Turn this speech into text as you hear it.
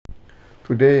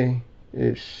Today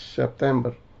is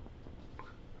September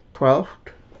 12th,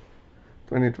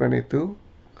 2022,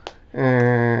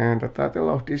 and the title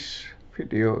of this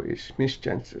video is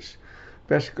Mischances.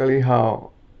 Basically, how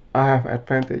I have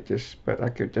advantages, but I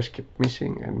could just keep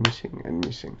missing and missing and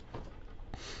missing.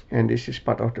 And this is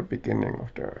part of the beginning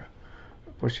of the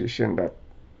position that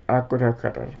I could have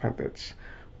got advantage.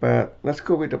 But let's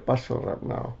go with the puzzle right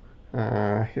now.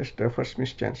 Here's the first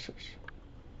mischances.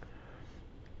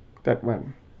 That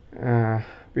one. Uh,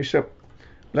 bishop.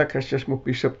 Black has just moved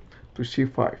bishop to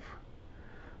c5.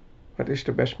 What is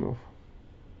the best move?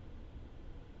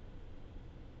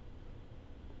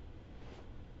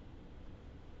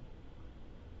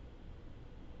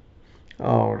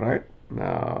 Alright,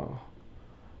 now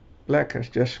black has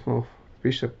just moved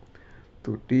bishop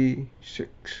to d6.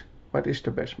 What is the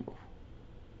best move?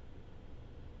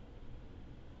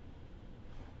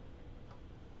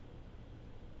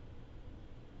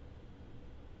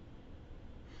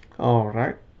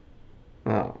 Alright,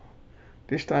 now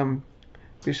this time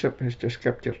bishop has just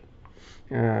captured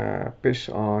piece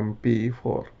on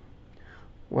b4.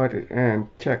 And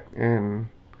check and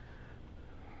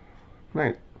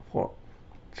knight 4.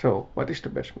 So what is the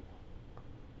best move?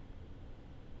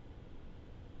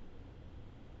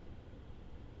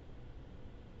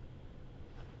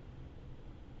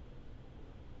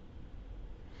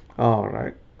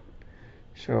 Alright,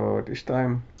 so this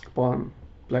time pawn,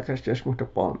 black has just moved the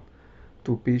pawn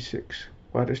to b6.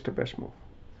 What is the best move?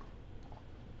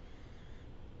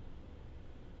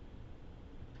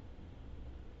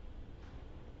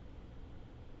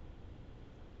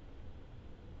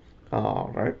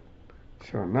 Alright,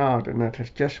 so now the knight has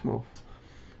just moved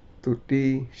to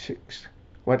d6.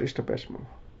 What is the best move?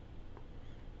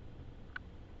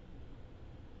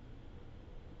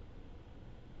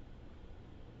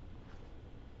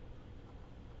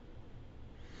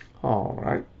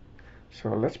 Alright, so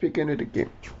let's begin with the game.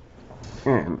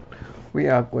 And we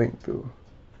are going to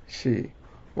see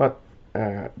what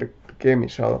the game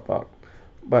is all about.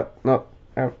 But not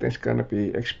everything's gonna be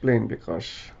explained because,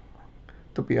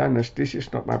 to be honest, this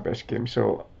is not my best game.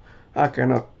 So I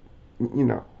cannot,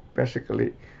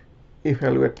 basically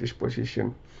evaluate this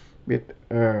position with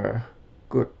a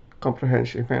good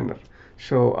comprehensive manner.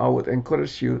 So I would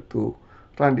encourage you to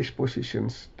run these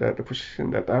positions, the position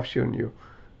that I've shown you,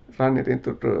 run it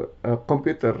into the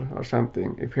computer or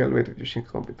something, evaluate it using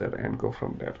computer and go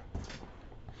from there.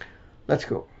 Let's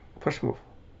go. First move.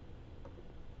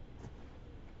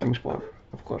 King's pawn,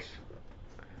 of course.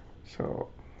 So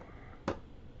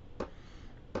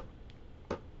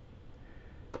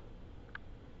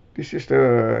this is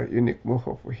the unique move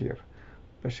over here.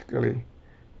 Basically,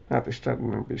 not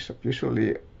starting on bishop.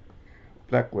 Usually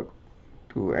black would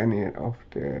do any of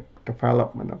the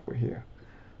development over here,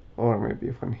 or maybe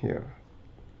even here.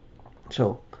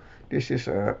 So this is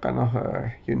a kind of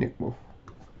a unique move.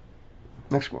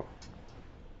 Next move.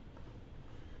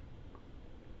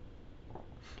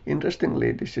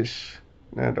 Interestingly, this is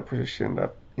the position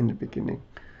that in the beginning.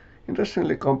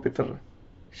 Interestingly, computer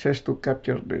says to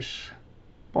capture this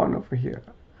pawn over here.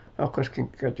 Of course, king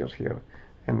captures here,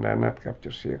 and then knight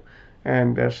captures here.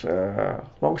 And there's a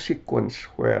long sequence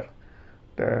where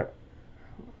the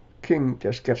king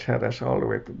just gets harassed all the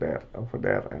way to there, over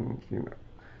there, and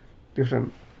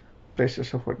different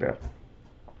places over there.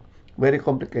 Very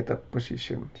complicated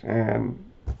positions and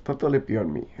totally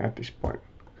beyond me at this point.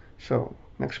 So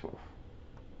next move.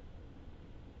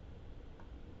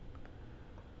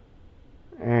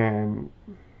 And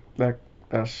black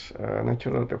does a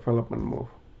natural development move.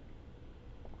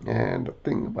 And the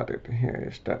thing about it here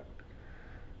is that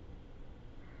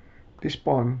this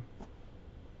pawn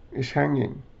is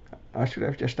hanging. I should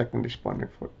have just taken this pawn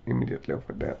immediately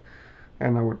over there,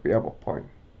 and I would be up a point.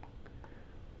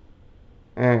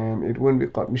 And it wouldn't be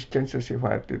called mischances if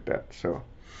I did that. So,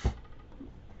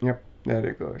 yep, there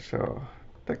you go. So,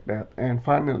 take that. And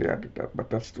finally, I did that, but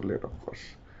that's too late, of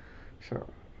course. So,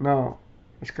 now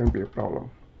it's going to be a problem.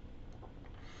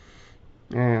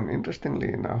 And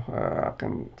interestingly enough, I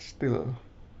can still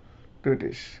do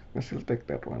this. I still take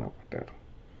that one over there.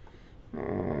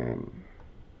 And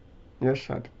yes,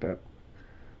 I did that.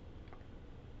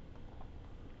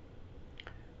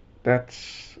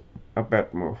 That's a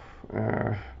bad move.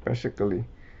 Basically,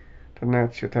 the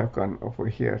knight should have gone over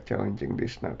here, challenging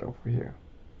this knight over here.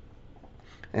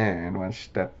 And once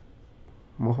that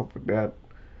move over that,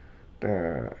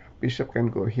 the bishop can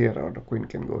go here or the queen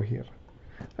can go here.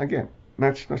 Again,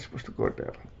 knight's not supposed to go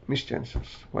there.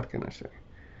 Mischances, what can I say?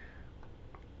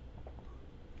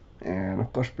 And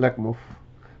of course, black move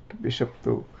the bishop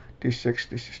to d6.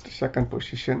 This is the second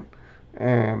position,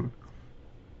 and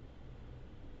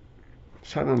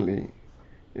suddenly,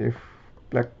 if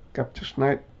black captures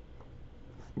knight,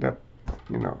 that,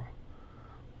 you know,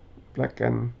 black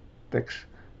can takes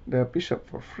the bishop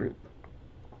for free.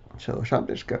 So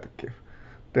something's got to give.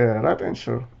 The right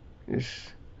answer is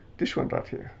this one right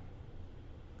here.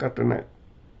 Got the knight.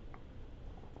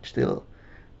 Still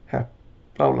have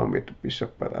problem with the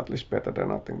bishop, but at least better than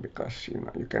nothing, because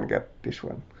you can get this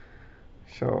one.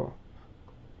 So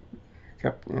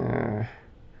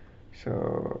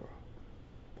so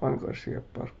pawn goes here,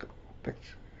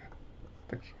 takes,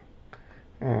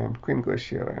 and queen goes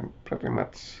here, and pretty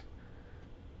much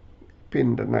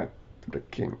pin the knight to the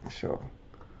king. So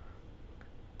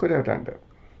could have done that.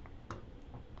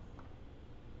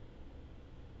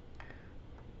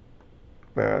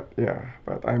 But yeah,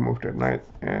 but I moved the knight,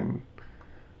 and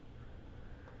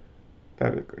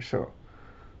there we go. So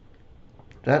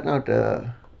right now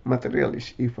the material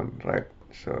is even, right?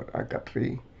 So I got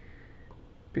 3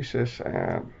 pieces,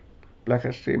 and black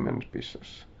has 3 many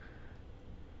pieces.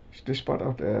 Is this part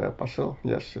of the puzzle?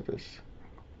 Yes, it is.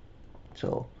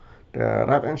 So the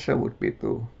right answer would be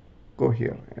to go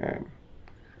here and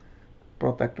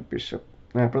protect the bishop,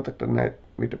 protect the knight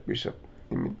with the bishop,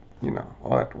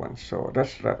 all at once. So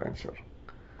that's the right answer.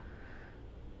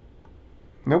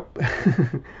 Nope,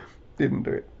 didn't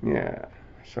do it. Yeah,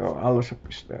 so I lost a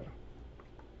piece there.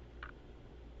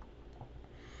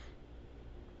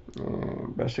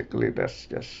 Basically, that's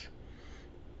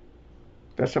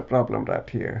a problem right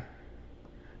here,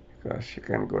 because you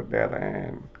can go there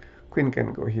and queen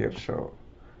can go here. So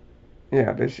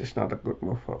yeah, this is not a good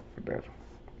move over there.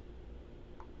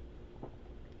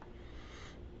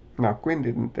 Now queen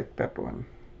didn't take that one,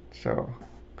 so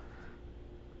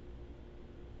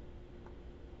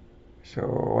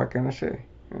what can I say?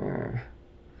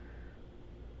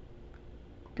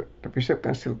 The bishop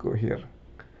can still go here.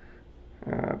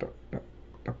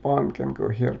 The pawn can go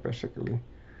here basically,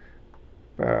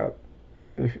 but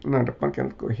the pawn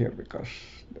cannot go here because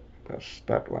there's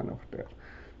that one over there.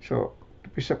 So the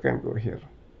bishop can go here.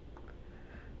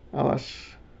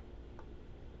 Alas,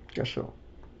 castle.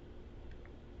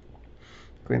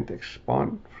 Queen takes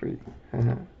pawn, free.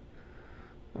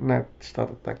 Knight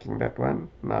start attacking that one.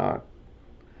 Now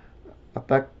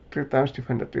attack 3 times,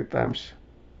 defender 3 times,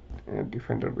 and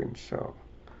defender wins. So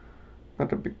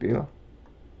not a big deal.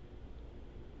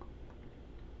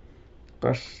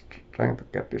 Just trying to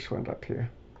get this one right here.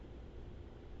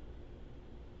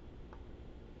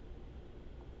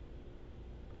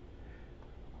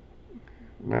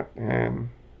 And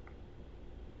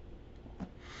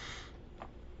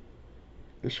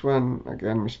this one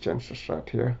again, missed chances right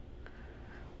here.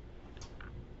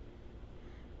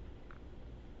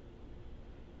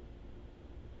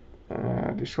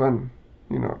 This one,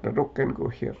 the rook can go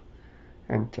here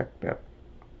and check that.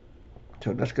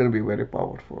 So that's going to be very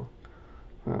powerful.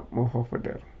 Move over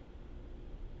there.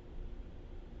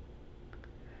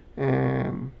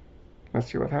 And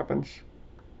let's see what happens.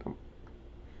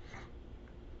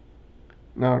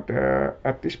 Now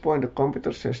at this point the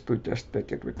computer says to just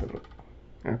take it with the rook.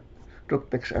 Rook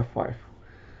takes f5.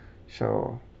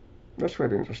 So that's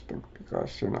very interesting,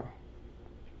 because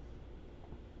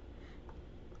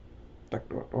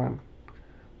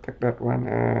take that one,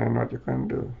 and what you can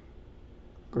do,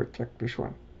 go check this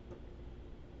one.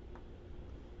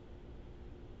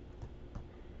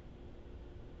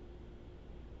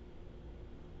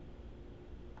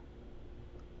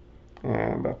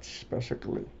 And that's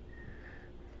basically,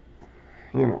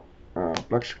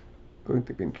 black's going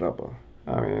to be in trouble.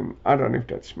 I mean, I don't know if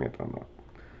that's made or not,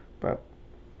 but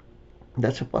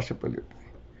that's a possibility.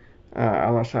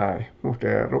 Unless I move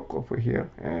the rook over here,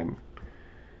 and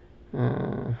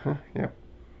yep,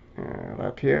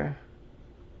 right here.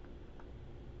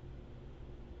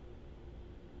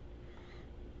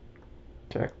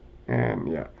 Check, and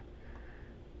yeah,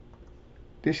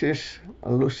 this is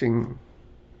a losing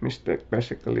mistake.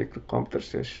 Basically, the computer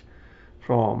says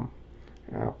from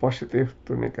positive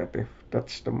to negative.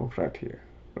 That's the move right here.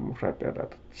 The move right there,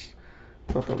 that's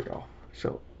totally off.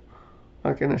 So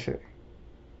what can I say?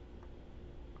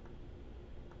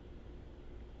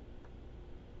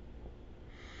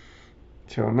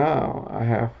 So now I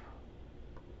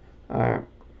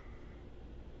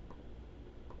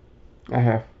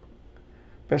have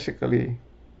basically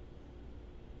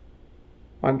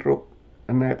one rook,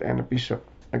 a knight, and a bishop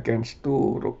against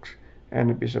 2 rooks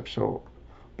and a bishop. So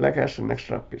black has an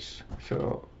extra piece.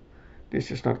 So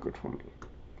this is not good for me.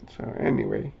 So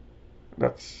anyway,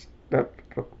 that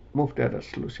move there,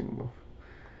 that's losing move.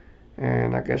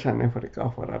 And I guess I never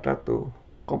recover. I try to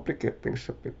complicate things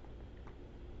a bit.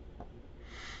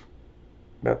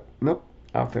 But nope,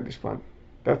 after this one,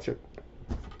 that's it.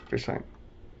 resign.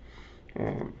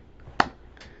 And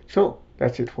so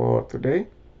that's it for today.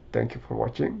 Thank you for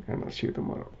watching, and I'll see you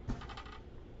tomorrow.